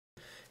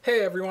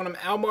Hey everyone, I'm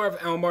Almar of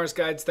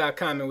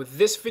almarsguides.com, and with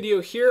this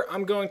video here,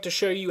 I'm going to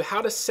show you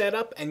how to set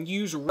up and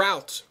use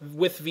routes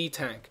with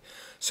Vtank.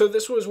 So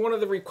this was one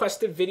of the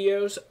requested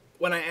videos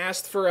when I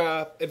asked for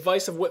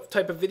advice of what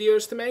type of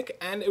videos to make,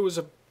 and it was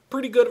a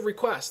pretty good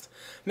request.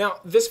 Now,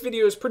 this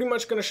video is pretty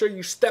much going to show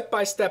you step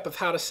by step of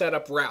how to set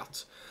up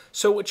routes.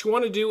 So what you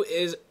want to do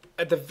is,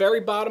 at the very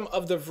bottom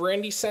of the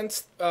Verandy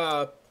Sense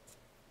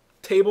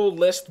table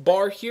list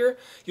bar here,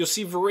 you'll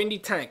see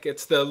Vtank.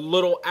 It's the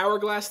little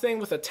hourglass thing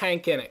with a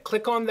tank in it.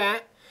 Click on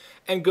that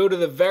and go to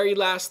the very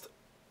last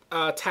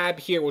tab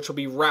here, which will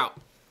be route.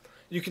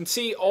 You can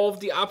see all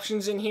of the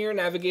options in here,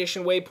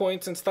 navigation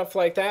waypoints and stuff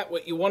like that.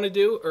 What you want to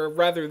do, or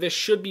rather this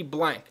should be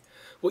blank.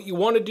 What you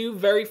want to do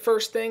very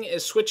first thing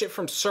is switch it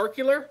from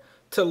circular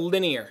to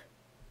linear.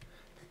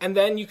 And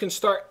then you can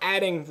start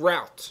adding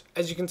routes.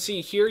 As you can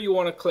see here, you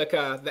want to click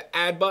the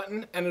add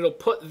button, and it'll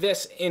put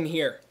this in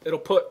here. It'll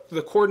put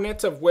the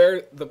coordinates of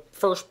where the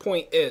first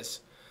point is.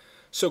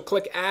 So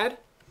click add,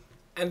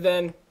 and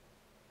then,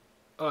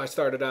 oh, I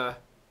started, I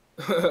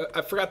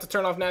forgot to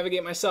turn off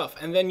navigate myself.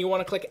 And then you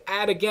want to click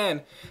add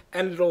again,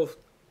 and it'll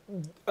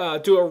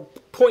do a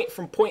point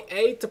from point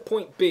A to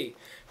point B.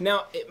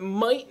 Now, it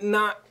might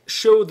not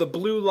show the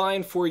blue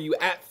line for you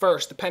at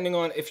first, depending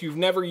on if you've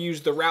never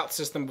used the route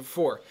system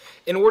before.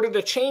 In order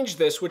to change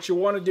this, what you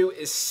want to do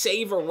is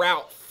save a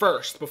route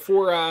first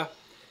before,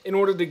 in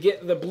order to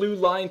get the blue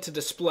line to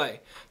display.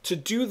 To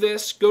do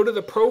this, go to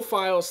the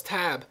Profiles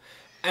tab,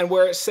 and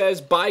where it says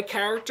by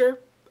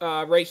character,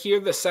 right here,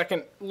 the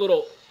second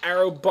little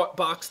arrow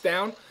box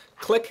down,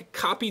 click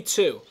copy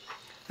to.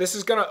 This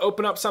is going to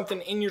open up something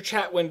in your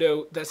chat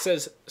window that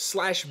says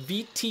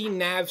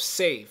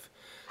 /vtnavsave.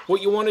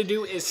 What you want to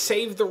do is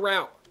save the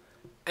route,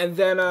 and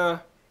then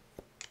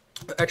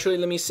actually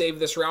let me save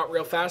this route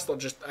real fast.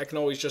 I can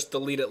always just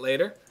delete it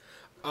later.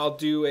 I'll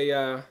do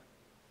a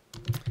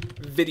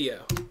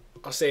video.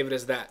 I'll save it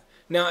as that.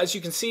 Now, as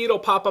you can see, it'll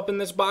pop up in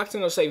this box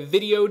and it'll say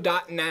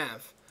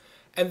video.nav.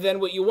 And then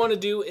what you want to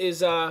do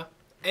is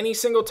any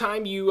single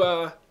time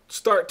you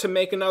start to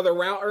make another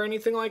route or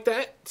anything like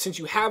that, since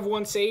you have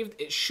one saved,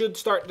 it should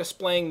start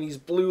displaying these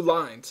blue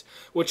lines,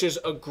 which is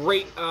a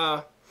great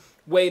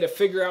way to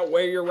figure out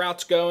where your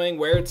route's going,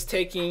 where it's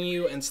taking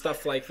you, and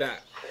stuff like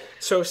that.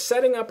 So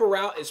setting up a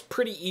route is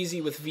pretty easy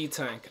with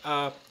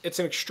Vtank. It's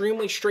an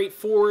extremely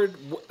straightforward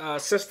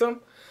system,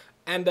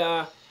 and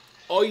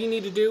all you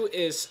need to do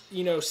is,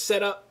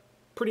 set up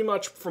pretty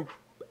much from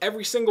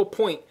every single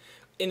point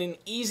in an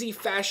easy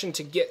fashion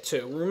to get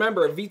to.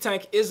 Remember,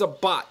 Vtank is a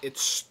bot.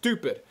 It's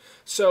stupid.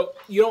 So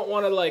you don't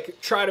want to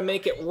try to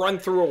make it run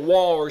through a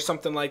wall or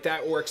something like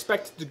that, or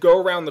expect it to go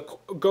around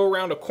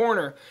a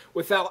corner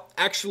without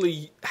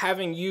actually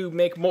having you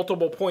make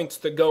multiple points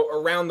to go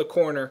around the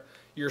corner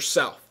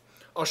yourself.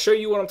 I'll show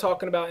you what I'm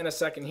talking about in a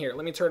second here.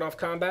 Let me turn off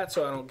combat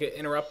so I don't get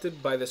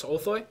interrupted by this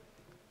Ulthoi.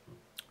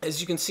 As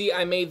you can see,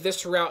 I made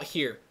this route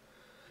here.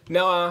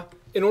 Now,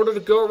 in order to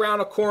go around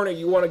a corner,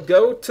 you want to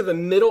go to the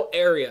middle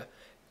area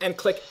and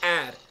click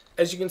add.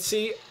 As you can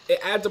see, it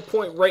adds a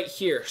point right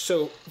here.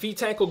 So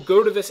Vtank will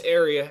go to this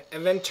area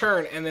and then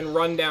turn and then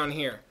run down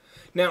here.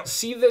 Now,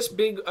 see this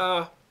big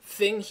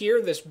thing here,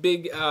 this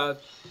big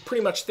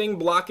pretty much thing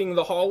blocking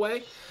the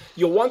hallway?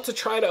 You'll want to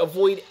try to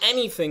avoid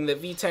anything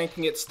that Vtank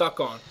can get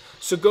stuck on.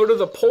 So go to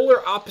the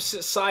polar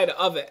opposite side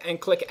of it and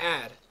click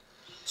add.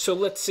 So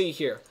let's see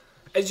here.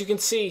 As you can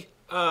see,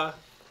 the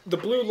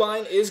blue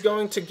line is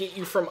going to get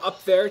you from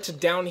up there to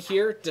down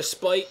here,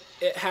 despite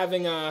it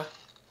having a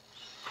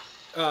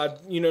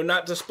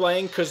not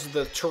displaying because of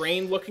the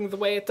terrain looking the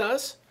way it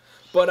does,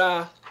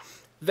 but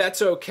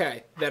that's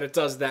okay that it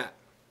does that.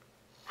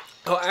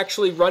 I'll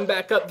actually run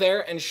back up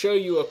there and show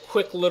you a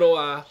quick little,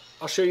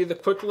 I'll show you the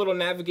quick little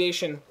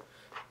navigation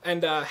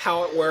and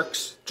how it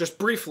works, just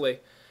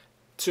briefly,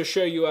 to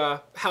show you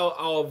how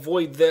I'll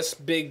avoid this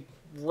big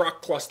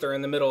rock cluster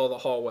in the middle of the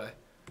hallway.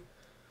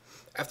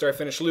 After I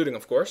finish looting,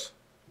 of course.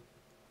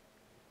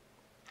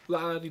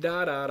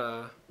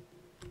 La-di-da-da-da.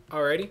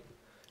 Alrighty.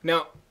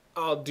 Now,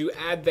 I'll do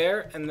add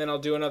there, and then I'll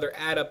do another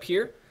add up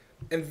here,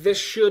 and this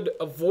should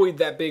avoid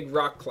that big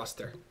rock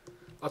cluster.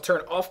 I'll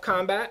turn off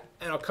combat,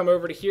 and I'll come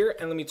over to here,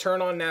 and let me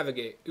turn on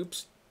navigate.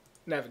 Oops,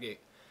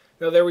 navigate.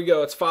 Now there we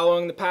go, it's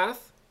following the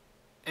path,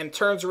 and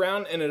turns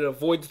around, and it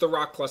avoids the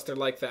rock cluster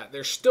like that.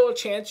 There's still a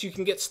chance you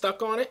can get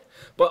stuck on it,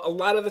 but a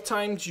lot of the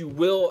times you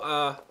will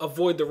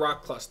avoid the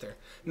rock cluster.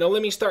 Now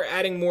let me start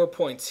adding more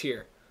points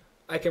here.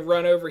 I can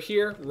run over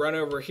here,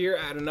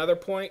 add another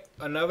point,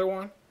 another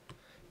one.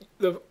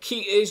 The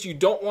key is you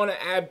don't want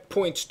to add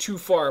points too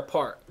far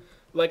apart.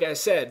 Like I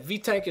said,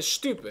 Vtank is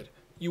stupid.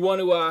 You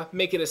want to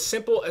make it as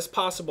simple as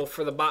possible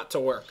for the bot to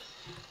work.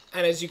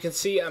 And as you can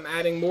see, I'm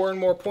adding more and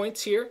more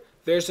points here.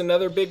 There's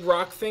another big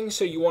rock thing,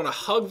 so you want to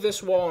hug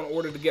this wall in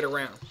order to get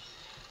around.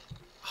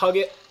 Hug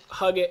it,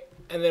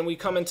 and then we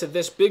come into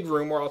this big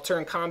room where I'll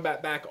turn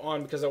combat back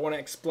on because I want to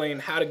explain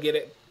how to get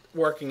it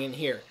working in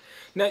here.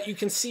 Now you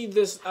can see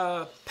this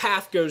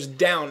path goes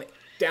down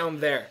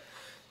there.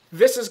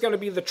 This is going to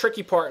be the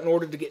tricky part in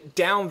order to get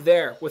down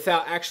there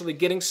without actually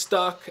getting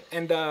stuck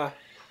and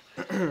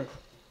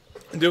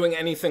doing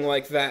anything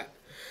like that,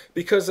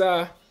 because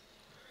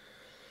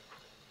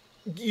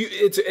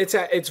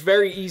it's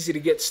very easy to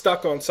get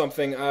stuck on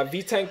something.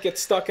 Vtank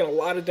gets stuck in a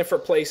lot of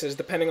different places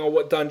depending on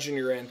what dungeon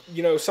you're in.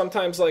 You know,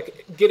 sometimes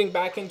like getting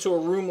back into a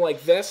room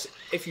like this,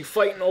 if you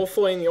fight an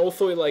Ulthoi and the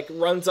Ulthoi like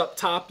runs up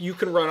top, you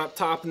can run up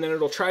top and then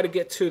it'll try to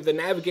get to the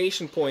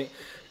navigation point,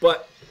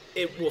 but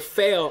it will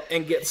fail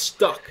and get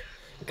stuck.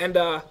 And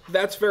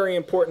that's very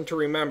important to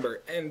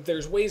remember. And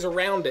there's ways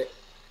around it,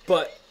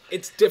 but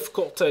it's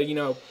difficult to, you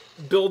know,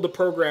 build a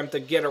program to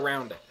get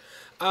around it.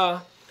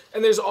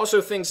 And there's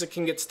also things that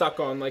can get stuck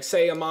on, like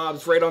say a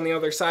mob's right on the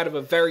other side of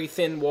a very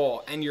thin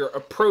wall and your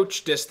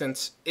approach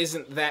distance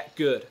isn't that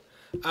good.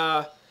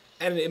 And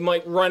it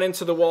might run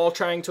into the wall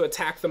trying to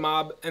attack the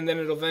mob, and then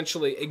it'll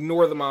eventually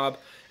ignore the mob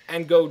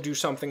and go do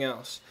something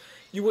else.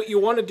 What you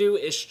want to do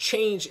is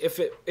change,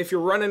 if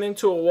you're running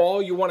into a wall,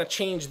 you want to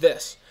change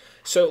this.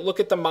 So look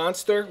at the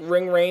monster,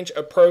 ring range,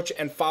 approach,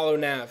 and follow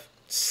nav.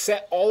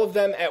 Set all of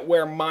them at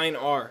where mine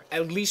are,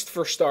 at least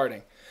for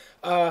starting.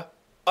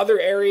 Other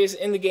areas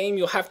in the game,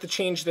 you'll have to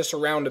change this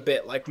around a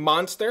bit. Like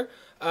monster,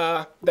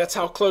 that's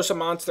how close a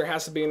monster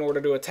has to be in order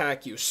to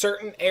attack you.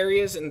 Certain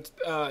areas in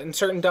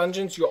certain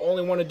dungeons, you'll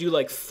only want to do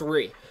like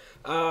 3.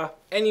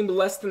 Any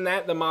less than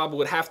that, the mob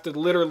would have to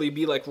literally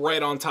be like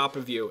right on top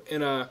of you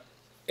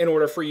in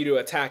order for you to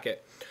attack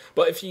it.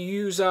 But if you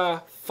use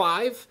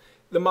 5,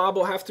 the mob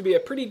will have to be a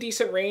pretty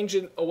decent range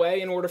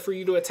away in order for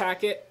you to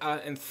attack it.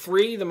 And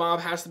 3, the mob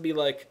has to be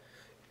like,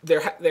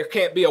 there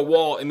can't be a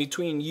wall in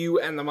between you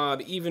and the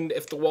mob, even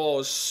if the wall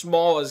is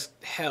small as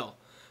hell.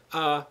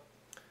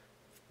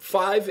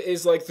 5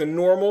 is like the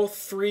normal.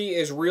 3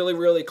 is really,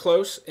 really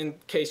close in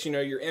case, you know,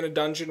 you're in a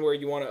dungeon where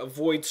you want to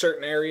avoid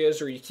certain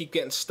areas or you keep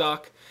getting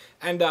stuck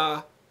and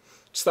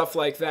stuff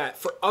like that.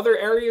 For other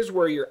areas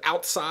where you're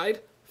outside,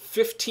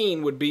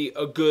 15 would be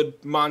a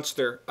good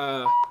monster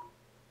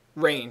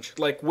range.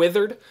 Like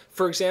Withered,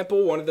 for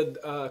example, one of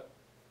the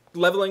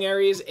leveling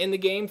areas in the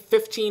game,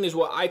 15 is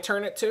what I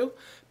turn it to,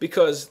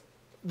 because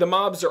the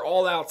mobs are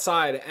all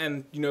outside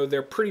and, you know,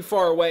 they're pretty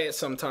far away at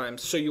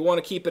sometimes, so you want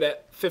to keep it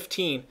at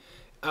 15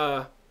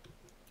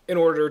 in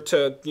order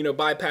to, you know,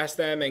 bypass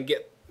them and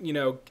get, you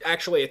know,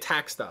 actually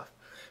attack stuff.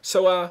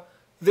 So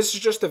this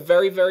is just a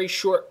very, very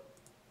short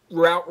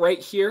route right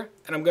here,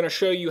 and I'm going to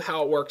show you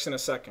how it works in a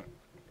second.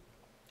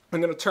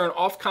 I'm going to turn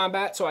off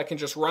combat so I can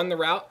just run the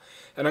route,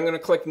 and I'm going to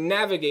click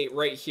navigate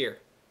right here.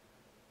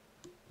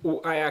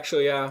 I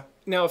actually,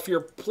 now if your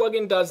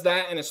plugin does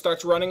that and it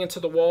starts running into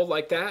the wall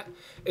like that,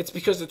 it's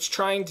because it's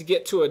trying to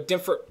get to a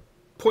different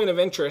point of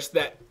interest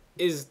that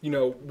is, you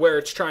know, where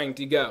it's trying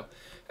to go.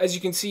 As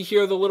you can see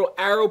here, the little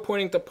arrow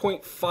pointing to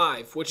point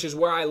 5, which is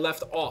where I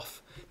left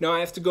off. Now I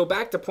have to go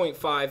back to point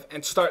 5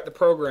 and start the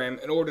program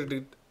in order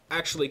to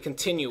actually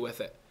continue with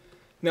it.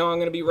 Now I'm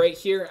going to be right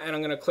here and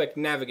I'm going to click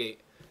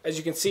navigate. As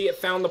you can see, it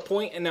found the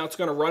point and now it's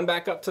going to run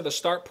back up to the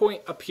start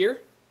point up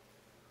here.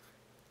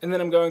 And then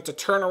I'm going to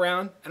turn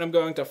around and I'm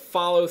going to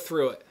follow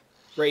through it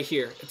right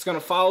here. It's going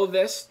to follow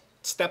this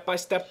step by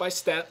step by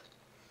step,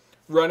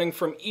 running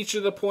from each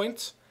of the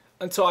points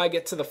until I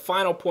get to the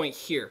final point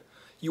here.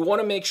 You want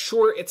to make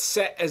sure it's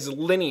set as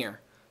linear.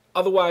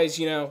 Otherwise,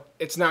 you know,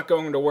 it's not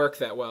going to work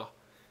that well.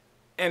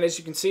 And as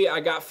you can see,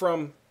 I got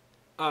from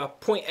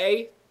point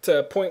A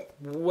to point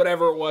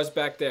whatever it was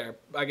back there.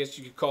 I guess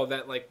you could call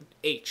that like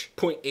H,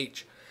 point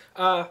H.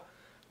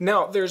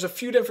 Now, there's a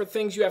few different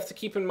things you have to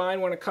keep in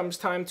mind when it comes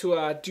time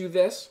to do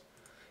this.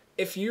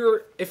 If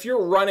you're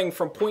running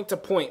from point to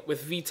point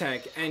with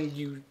Vtank and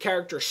your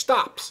character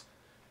stops,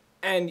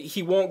 and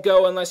he won't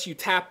go unless you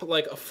tap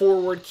like a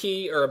forward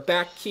key or a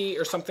back key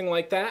or something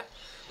like that,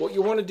 what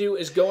you want to do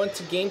is go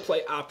into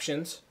gameplay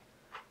options.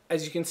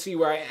 As you can see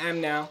where I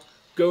am now,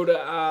 go to,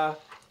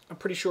 I'm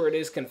pretty sure it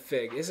is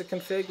config. Is it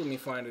config? Let me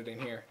find it in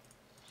here.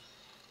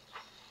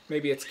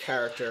 Maybe it's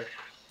character.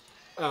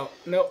 Oh,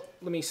 no,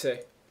 let me see.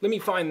 Let me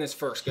find this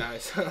first,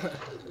 guys.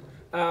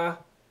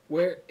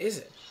 Where is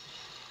it?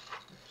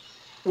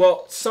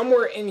 Well,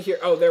 somewhere in here.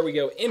 Oh, there we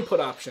go. Input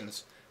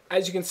options.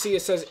 As you can see,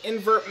 it says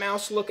invert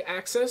mouse look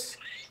axis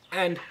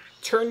and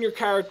turn your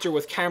character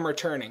with camera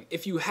turning.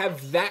 If you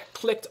have that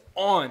clicked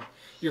on,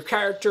 your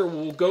character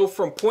will go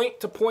from point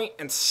to point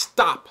and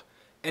stop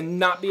and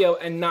not be able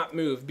and not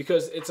move,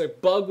 because it's a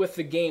bug with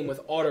the game with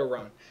auto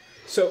run.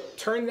 So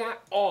turn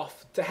that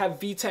off to have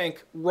Vtank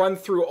run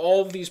through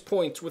all of these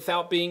points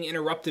without being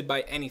interrupted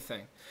by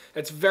anything.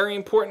 It's very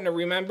important to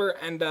remember,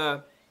 and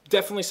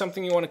definitely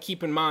something you want to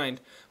keep in mind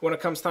when it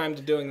comes time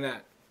to doing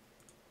that.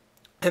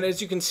 And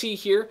as you can see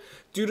here,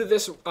 due to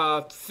this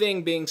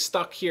thing being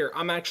stuck here,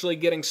 I'm actually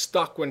getting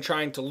stuck when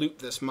trying to loot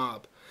this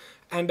mob.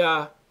 And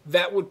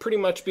that would pretty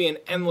much be an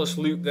endless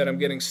loop that I'm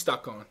getting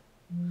stuck on.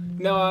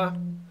 Now,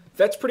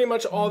 that's pretty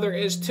much all there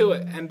is to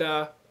it. And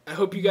I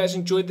hope you guys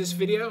enjoyed this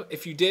video.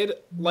 If you did,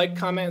 like,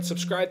 comment, and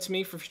subscribe to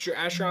me for future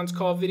Asheron's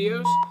Call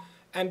videos.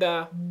 And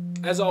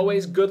as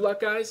always, good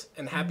luck, guys,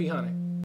 and happy hunting.